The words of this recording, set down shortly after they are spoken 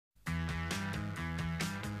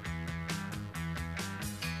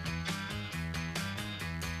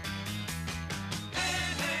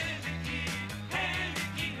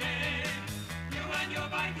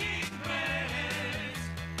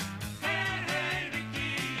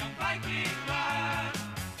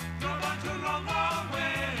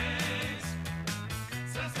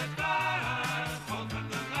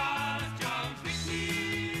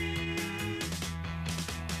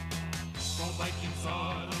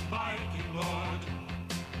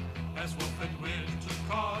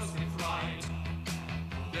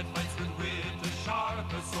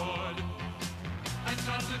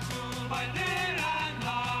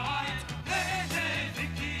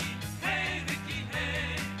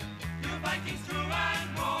Viking's true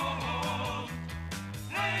and bold.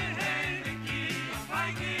 Hey, hey, Vicky, a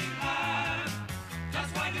Viking lad,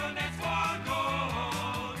 just wide your nets for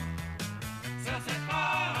gold. Sails set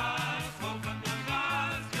fire, smoke from the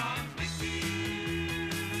glass, John Vicky.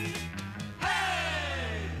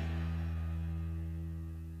 Hey!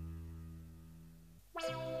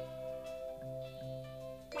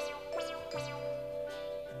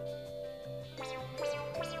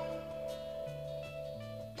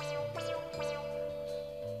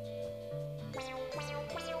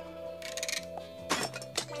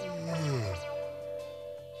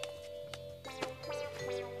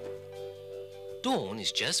 Dawn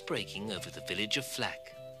is just breaking over the village of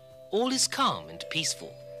Flack. All is calm and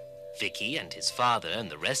peaceful. Vicky and his father and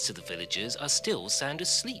the rest of the villagers are still sound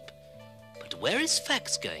asleep. But where is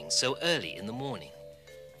Fax going so early in the morning?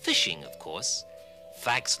 Fishing, of course.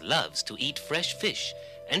 Fax loves to eat fresh fish,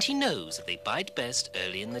 and he knows that they bite best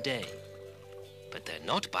early in the day. But they're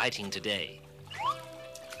not biting today.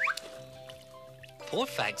 Poor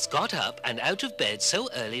Fax got up and out of bed so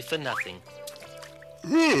early for nothing.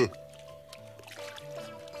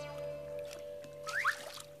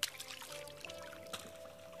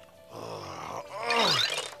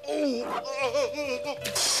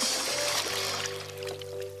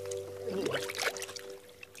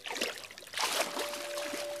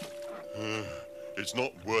 It's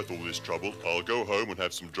not worth all this trouble. I'll go home and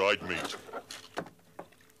have some dried meat.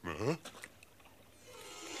 Huh?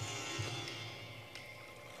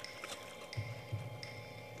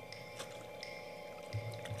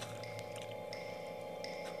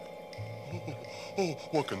 Oh,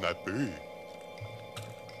 what can that be?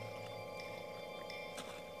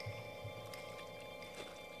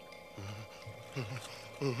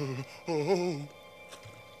 Oh.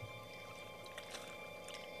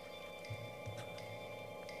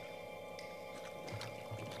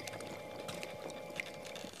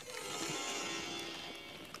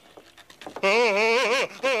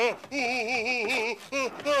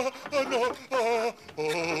 No.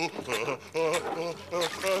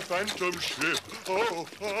 A phantom ship. Oh,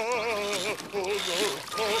 no.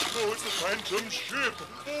 Oh, it's a phantom ship.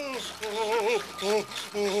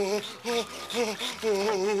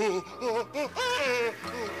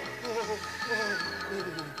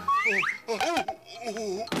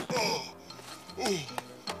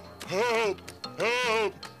 Help!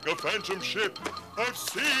 Help! A phantom ship! I've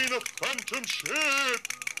seen a phantom ship!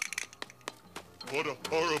 What a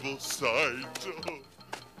horrible sight!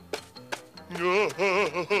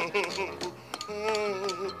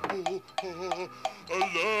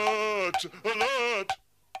 Alert! Alert!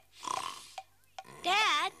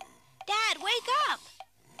 Dad! Dad, wake up!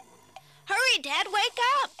 Hurry, Dad, wake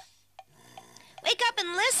up! Wake up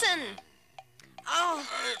and listen! Oh,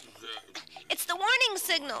 it's the warning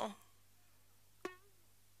signal.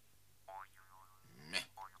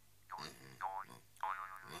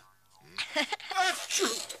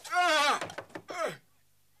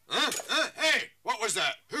 Hey, what was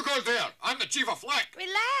that? Who goes there? I'm the chief of Flack.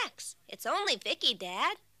 Relax. It's only Vicky,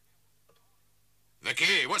 Dad.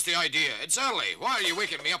 Vicky, what's the idea? It's early. Why are you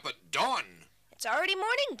waking me up at dawn? It's already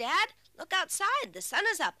morning, Dad. Look outside. The sun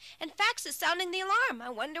is up, and Fax is sounding the alarm. I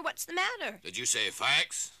wonder what's the matter. Did you say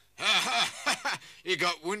Fax? He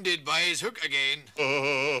got wounded by his hook again.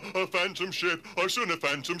 A phantom ship. I've seen a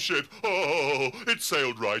phantom ship. Oh, it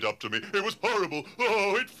sailed right up to me. It was horrible.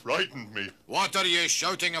 Oh, it frightened me. What are you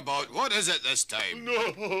shouting about? What is it this time?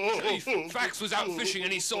 No. Chief, Fax was out fishing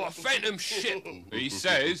and he saw a phantom ship. He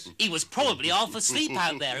says... He was probably half asleep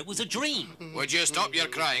out there. It was a dream. Would you stop your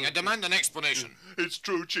crying? I demand an explanation. It's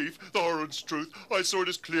true, Chief. The horrend's truth. I saw it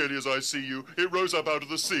as clearly as I see you. It rose up out of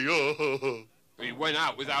the sea. Oh. He went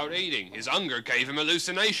out without eating. His hunger gave him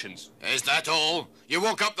hallucinations. Is that all? You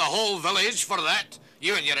woke up the whole village for that?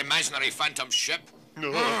 You and your imaginary phantom ship? No.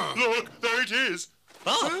 Look, there it is.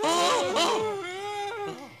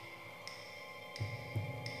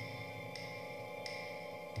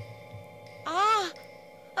 Ah,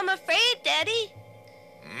 I'm afraid, Daddy.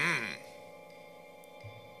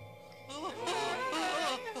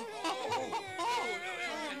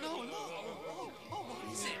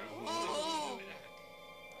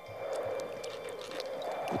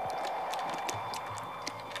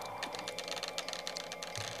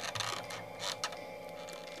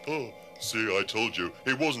 Oh, see, I told you.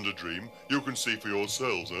 It wasn't a dream. You can see for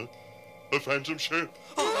yourselves, huh? A phantom ship.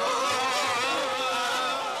 Hey.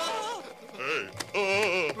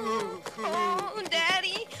 Oh,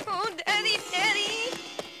 Daddy. Oh, Daddy, Daddy.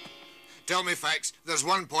 Tell me, Fax, there's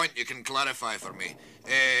one point you can clarify for me.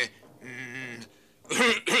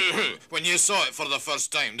 When you saw it for the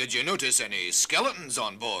first time, did you notice any skeletons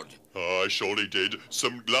on board? I surely did.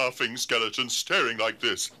 Some laughing skeletons staring like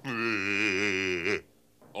this. I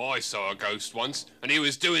saw a ghost once, and he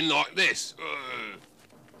was doing like this.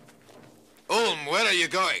 Ulm, where are you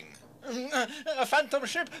going? A phantom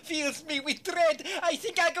ship fills me with dread. I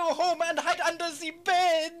think I go home and hide under the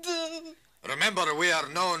bed. Remember, we are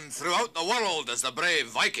known throughout the world as the brave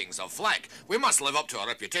Vikings of Flak. We must live up to our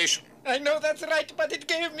reputation. I know that's right, but it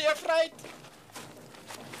gave me a fright.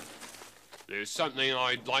 There's something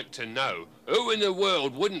I'd like to know. Who in the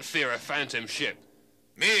world wouldn't fear a phantom ship?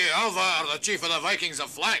 Me, Alvar, the chief of the Vikings of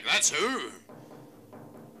Flak, that's who.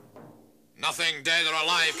 Nothing dead or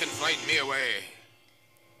alive can frighten me away.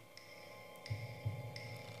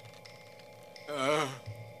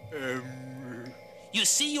 You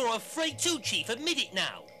see, you're afraid too, Chief. Admit it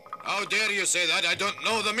now. How dare you say that? I don't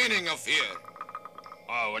know the meaning of fear.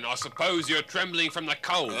 Oh, and I suppose you're trembling from the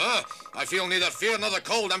cold. I feel neither fear nor the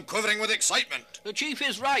cold. I'm quivering with excitement. The chief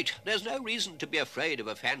is right. There's no reason to be afraid of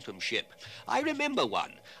a phantom ship. I remember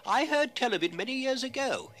one. I heard tell of it many years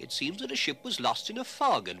ago. It seems that a ship was lost in a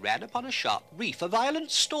fog and ran upon a sharp reef. A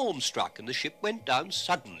violent storm struck and the ship went down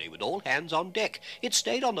suddenly with all hands on deck. It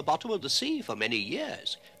stayed on the bottom of the sea for many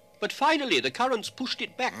years. But finally, the currents pushed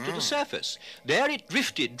it back to the surface. There it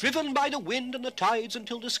drifted, driven by the wind and the tides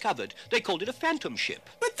until discovered. They called it a phantom ship.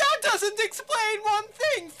 But that doesn't explain one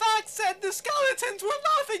thing. Fact said the skeletons were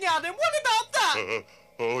laughing at him. What about that?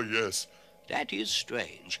 Oh, yes. That is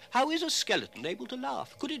strange. How is a skeleton able to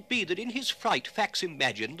laugh? Could it be that in his fright Fax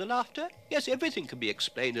imagined the laughter? Yes, everything can be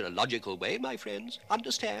explained in a logical way, my friends.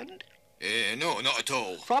 Understand? No, not at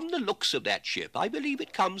all. From the looks of that ship, I believe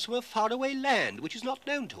it comes from a faraway land which is not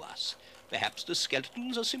known to us. Perhaps the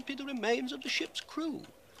skeletons are simply the remains of the ship's crew.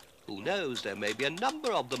 Who knows, there may be a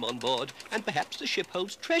number of them on board, and perhaps the ship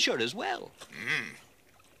holds treasure as well.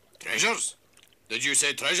 Treasures? Did you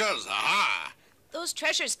say treasures? Aha! Those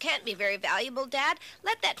treasures can't be very valuable, Dad.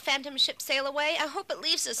 Let that phantom ship sail away. I hope it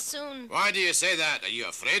leaves us soon. Why do you say that? Are you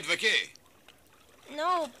afraid, Vicky?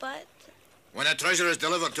 No, but... When a treasure is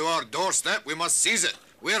delivered to our doorstep, we must seize it.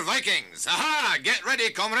 We're Vikings. Aha! Get ready,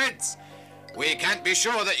 comrades. We can't be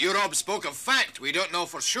sure that Europe spoke of fact. We don't know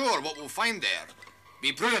for sure what we'll find there.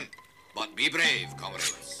 Be prudent, but be brave,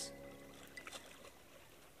 comrades.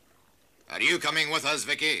 Are you coming with us,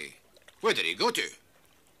 Vicky? Where did he go to?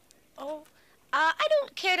 Oh, I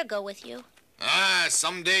don't care to go with you.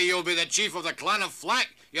 Someday you'll be the chief of the clan of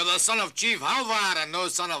Flak. You're the son of Chief Halvar, and no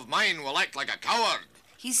son of mine will act like a coward.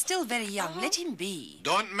 He's still very young. Let him be.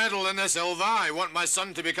 Don't meddle in this, Ilva. I want my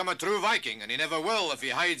son to become a true Viking, and he never will if he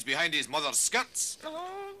hides behind his mother's skirts.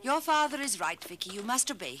 Your father is right, Vicky. You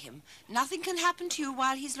must obey him. Nothing can happen to you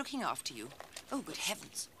while he's looking after you. Oh, good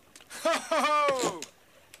heavens. Ho, ho, ho!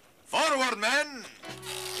 Forward, men!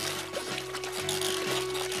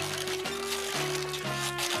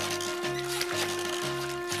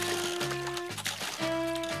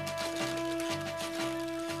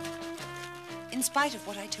 In spite of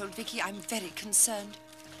what I told Vicky, I'm very concerned.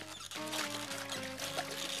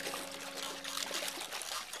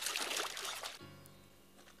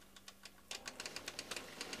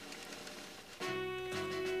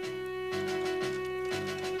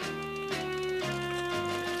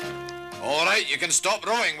 All right, you can stop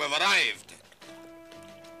rowing. We've arrived.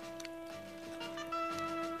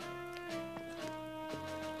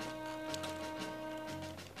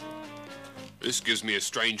 This gives me a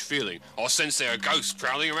strange feeling. I sense there are ghosts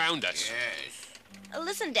prowling around us. Yes.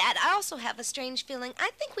 Listen, Dad, I also have a strange feeling.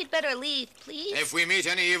 I think we'd better leave, please. If we meet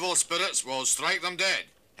any evil spirits, we'll strike them dead.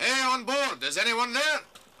 Hey, on board, is anyone there?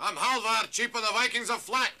 I'm Halvar, chief of the Vikings of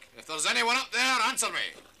Flak. If there's anyone up there, answer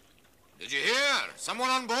me. Did you hear? Someone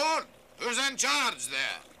on board? Who's in charge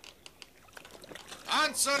there?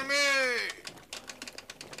 Answer me!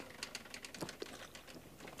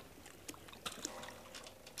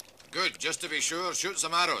 Good, just to be sure, shoot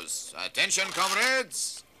some arrows. Attention,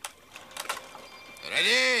 comrades.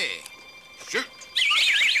 Ready? Shoot.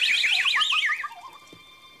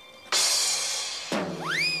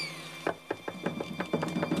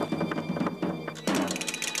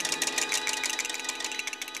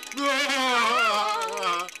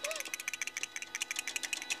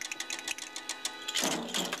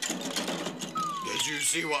 Did you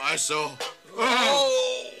see what I saw?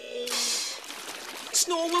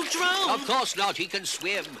 Snore will drown. Of course not. He can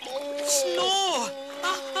swim. Snore.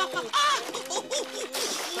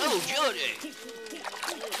 Oh, Judy.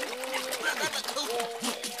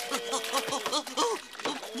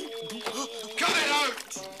 Cut it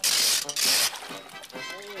out!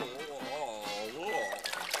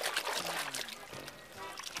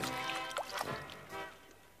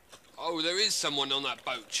 someone on that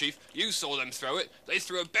boat, Chief. You saw them throw it. They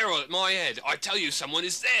threw a barrel at my head. I tell you, someone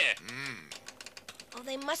is there. Oh,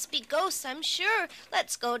 they must be ghosts, I'm sure.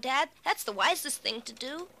 Let's go, Dad. That's the wisest thing to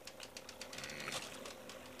do.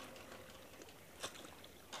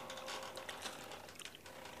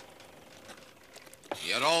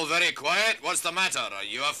 You're all very quiet. What's the matter? Are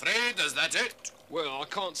you afraid? Is that it? Well, I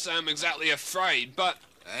can't say I'm exactly afraid, but...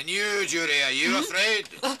 And you, Jury, are you afraid?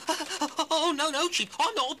 Oh, no, Chief.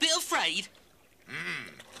 I'm not a bit afraid.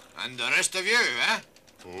 And the rest of you, eh?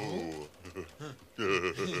 Oh.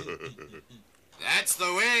 That's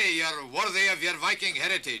the way. You're worthy of your Viking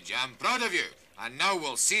heritage. I'm proud of you. And now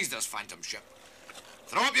we'll seize this phantom ship.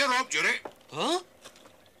 Throw up your rope, Jury. Huh?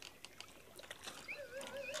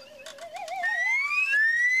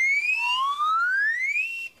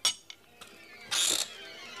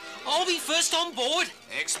 I'll be first on board.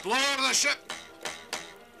 Explore the ship.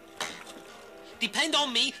 Depend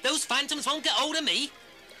on me. Those phantoms won't get hold of me.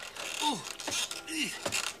 Ooh.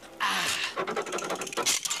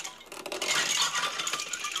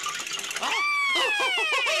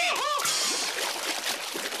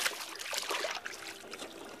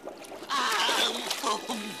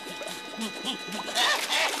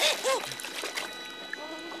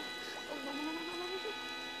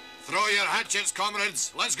 Throw your hatchets,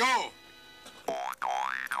 comrades. Let's go.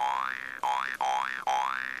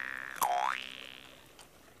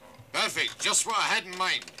 Perfect. Just what I had in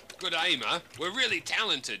mind. Good aim, huh? We're really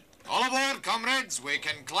talented. All aboard, comrades. We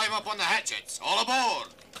can climb up on the hatchets. All aboard.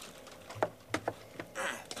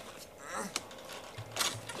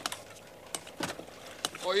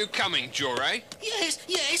 Are you coming, Jure?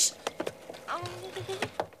 Yes.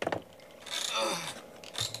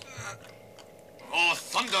 Oh,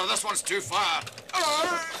 thunder. This one's too far.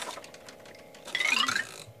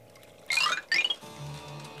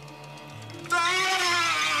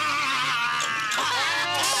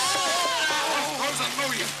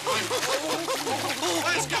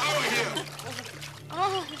 Let's get out of here.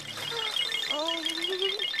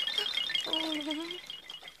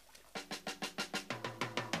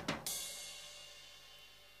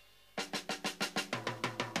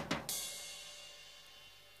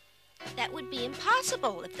 That would be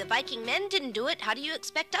impossible. If the Viking men didn't do it, how do you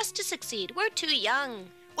expect us to succeed? We're too young.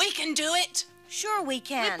 We can do it. Sure we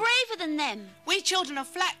can. We're braver than them. We children of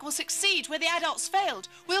Flack will succeed where the adults failed.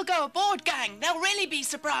 We'll go aboard, gang. They'll really be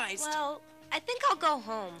surprised. Well, I think I'll go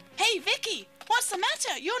home. Hey, Vicky, what's the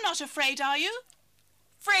matter? You're not afraid, are you?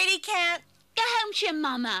 Fraidy can't. Go home to your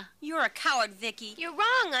mama. You're a coward, Vicky. You're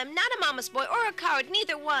wrong. I'm not a mama's boy or a coward,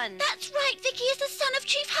 neither one. That's right. Vicky is the son of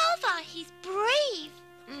Chief Halvar. He's brave.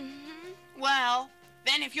 Well,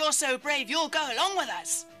 then if you're so brave, you'll go along with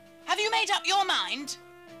us. Have you made up your mind?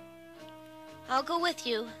 I'll go with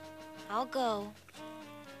you. I'll go.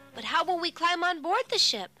 But how will we climb on board the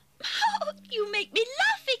ship? Oh, you make me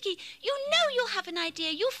laugh, Vicky. You know you'll have an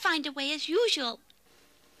idea. You'll find a way as usual.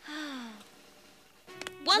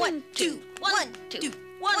 One, two.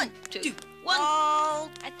 Oh,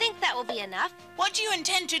 I think that will be enough. What do you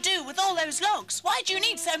intend to do with all those logs? Why do you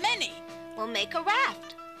need so many? We'll make a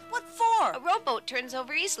raft. What for? A rowboat turns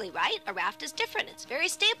over easily, right? A raft is different. It's very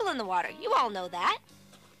stable in the water. You all know that.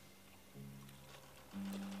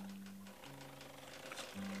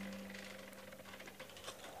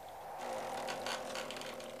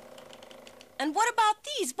 And what about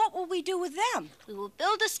these? What will we do with them? We will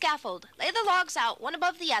build a scaffold, lay the logs out one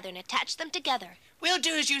above the other, and attach them together. We'll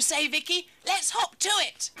do as you say, Vicky. Let's hop to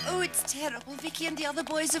it. Oh, it's terrible. Vicky and the other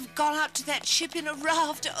boys have gone out to that ship in a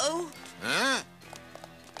raft. Oh. Huh?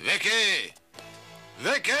 Vicky!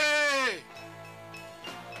 Vicky!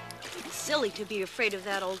 It's silly to be afraid of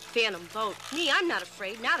that old phantom boat. Me, I'm not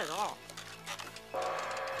afraid. Not at all.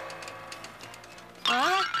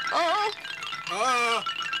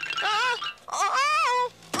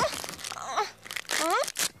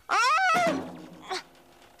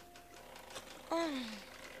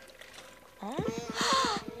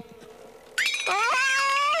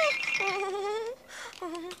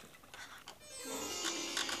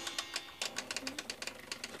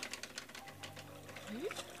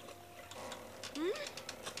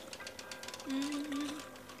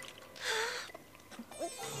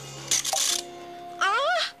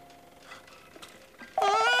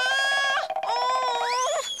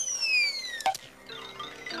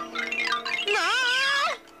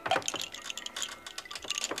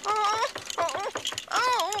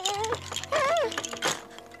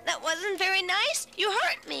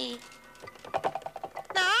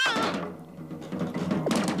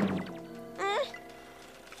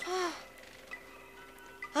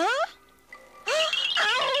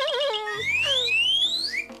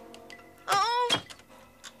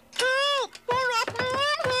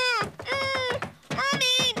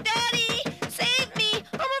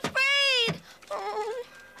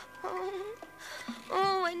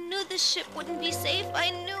 wouldn't be safe. I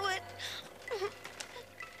knew it.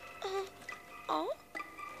 Oh? Oh,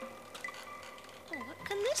 what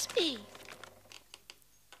can this be?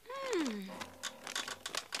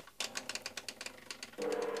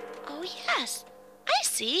 Oh, yes. I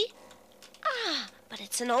see. Ah, but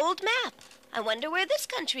it's an old map. I wonder where this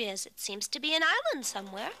country is. It seems to be an island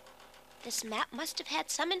somewhere. This map must have had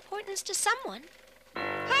some importance to someone.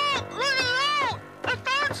 Help! Let me out! I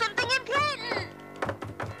found something important!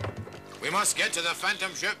 We must get to the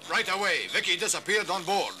Phantom ship right away. Vicky disappeared on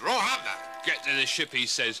board. Row harder. Get to the ship, he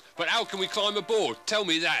says. But how can we climb aboard? Tell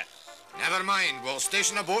me that. Never mind. We'll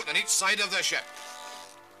station a boat on each side of the ship.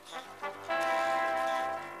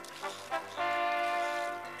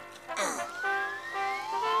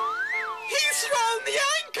 He's thrown the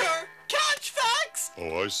anchor! Catch, Fax!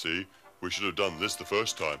 Oh, I see. We should have done this the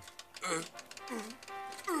first time.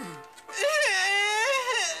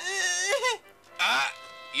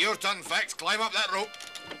 Your turn, Fax. Climb up that rope.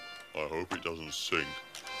 I hope it doesn't sink.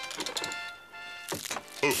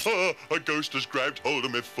 Oh, a ghost has grabbed hold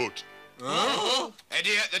of my foot. Huh?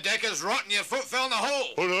 Idiot, the deck is rotten. Your foot fell in the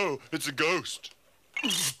hole. Oh, no, it's a ghost.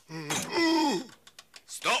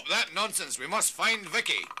 Stop that nonsense. We must find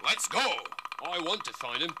Vicky. Let's go. I want to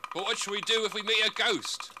find him, but what shall we do if we meet a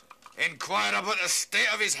ghost? Inquire about the state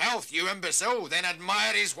of his health, you imbecile, then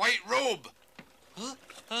admire his white robe.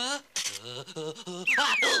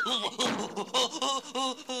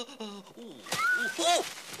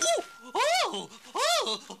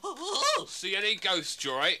 See any ghosts,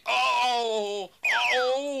 Joy? Oh!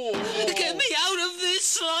 Get me out of this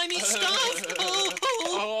slimy stuff!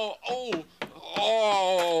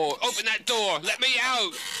 Open that door! Let me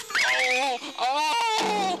out!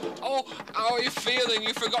 How are you feeling?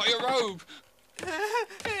 You forgot your robe.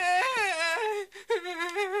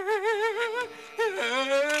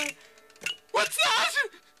 What's that?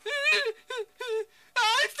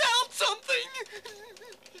 I found something!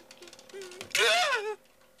 Help!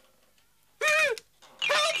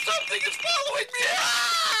 Something is following me!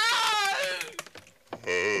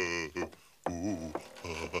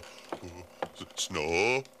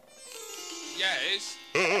 Snore? Yes?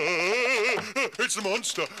 It's a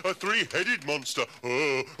monster, a three-headed monster.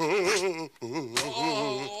 Is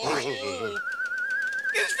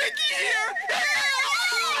Vicky here?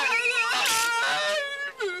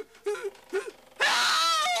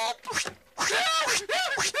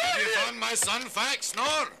 Have you found my son, Fax?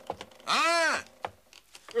 Snore? Ah?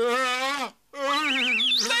 Let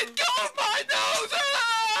go of my nose!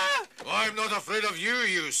 I'm not afraid of you,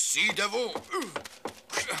 you sea devil.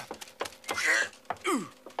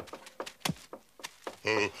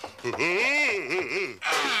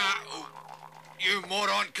 You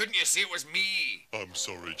moron, couldn't you see it was me? I'm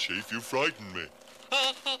sorry, Chief, you frightened me.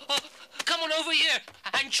 Come on over here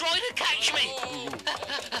and try to catch me!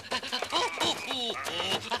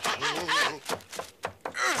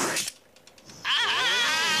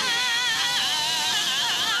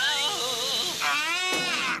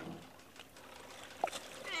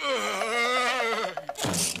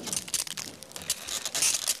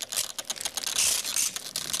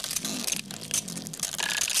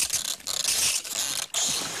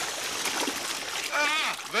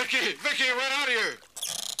 Vicky, where are you?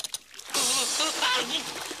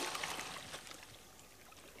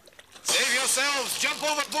 Save yourselves! Jump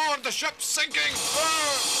overboard! The ship's sinking!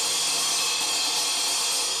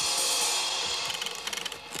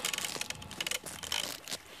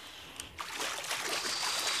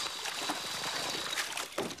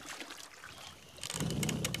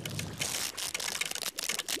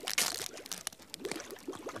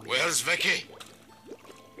 Where's Vicky?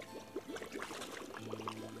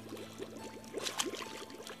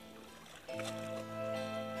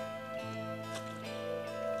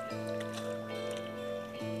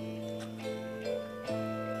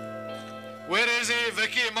 Where is he,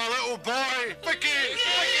 Vicky, my little boy? Vicky!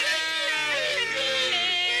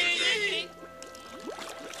 Vicky!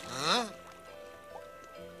 Huh?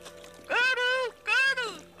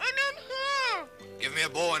 Gertie! I'm in here! Give me a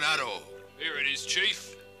bow and arrow. Here it is,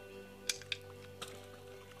 Chief.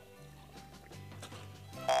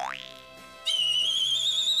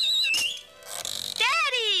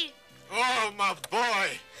 Daddy! Oh, my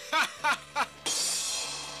boy!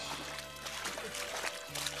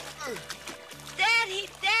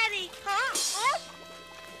 Daddy! Huh?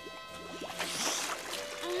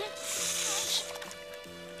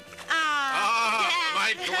 Am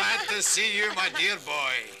I glad to see you, my dear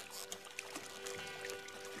boy.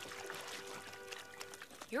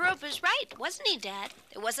 Europe was right, wasn't he, Dad?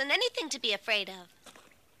 There wasn't anything to be afraid of.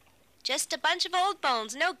 Just a bunch of old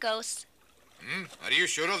bones, no ghosts. Are you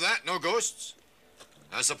sure of that? No ghosts?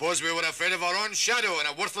 I suppose we were afraid of our own shadow in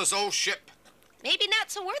a worthless old ship. Maybe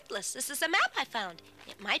not so worthless. This is a map I found.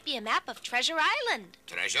 It might be a map of Treasure Island.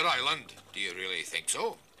 Treasure Island? Do you really think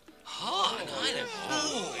so? Oh, an island.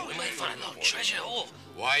 Oh, we might find a lot of treasure. Oh.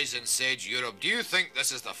 Wise and sage Europe, do you think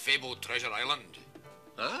this is the fabled Treasure Island?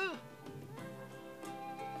 Huh?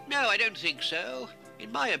 No, I don't think so.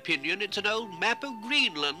 In my opinion, it's an old map of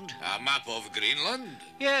Greenland. A map of Greenland?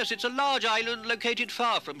 Yes, it's a large island located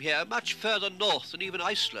far from here, much further north than even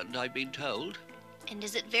Iceland, I've been told. And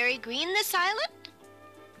is it very green, this island?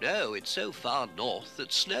 No, it's so far north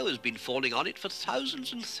that snow has been falling on it for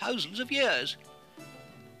thousands and thousands of years.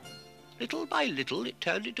 Little by little, it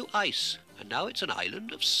turned into ice, and now it's an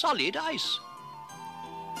island of solid ice.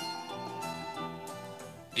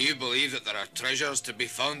 Do you believe that there are treasures to be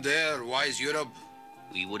found there, wise Europe?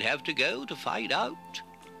 We would have to go to find out.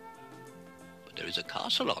 But there is a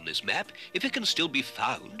castle on this map. If it can still be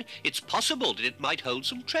found, it's possible that it might hold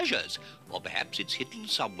some treasures, or perhaps it's hidden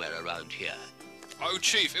somewhere around here. Oh,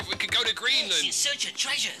 Chief, if we could go to Greenland. Yes, in search of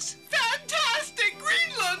treasures. Fantastic,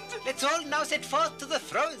 Greenland! Let's all now set forth to the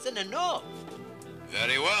frozen north.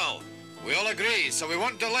 Very well. We all agree, so we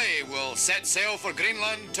won't delay. We'll set sail for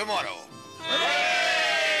Greenland tomorrow. Hooray!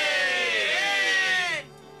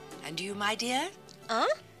 And you, my dear? Huh?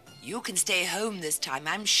 You can stay home this time.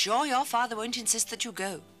 I'm sure your father won't insist that you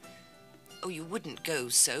go. Oh, you wouldn't go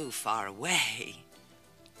so far away.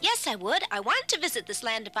 Yes, I would. I want to visit this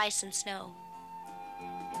land of ice and snow.